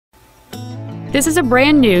This is a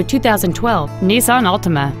brand new 2012 Nissan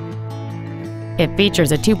Altima. It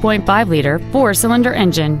features a 2.5-liter four-cylinder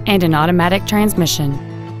engine and an automatic transmission.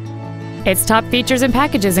 Its top features and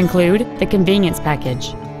packages include the convenience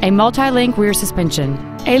package, a multi-link rear suspension,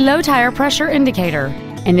 a low tire pressure indicator,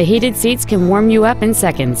 and the heated seats can warm you up in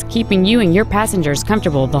seconds, keeping you and your passengers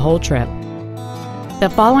comfortable the whole trip.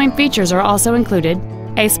 The following features are also included: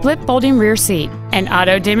 a split folding rear seat, an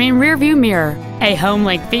auto-dimming rear view mirror, a home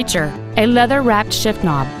link feature, a leather-wrapped shift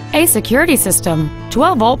knob, a security system,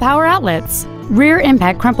 12-volt power outlets, rear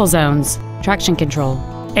impact crumple zones, traction control,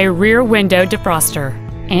 a rear window defroster,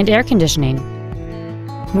 and air conditioning.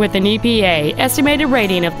 With an EPA estimated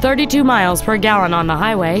rating of 32 miles per gallon on the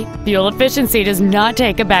highway, fuel efficiency does not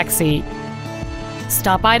take a backseat.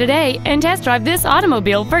 Stop by today and test drive this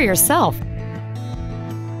automobile for yourself.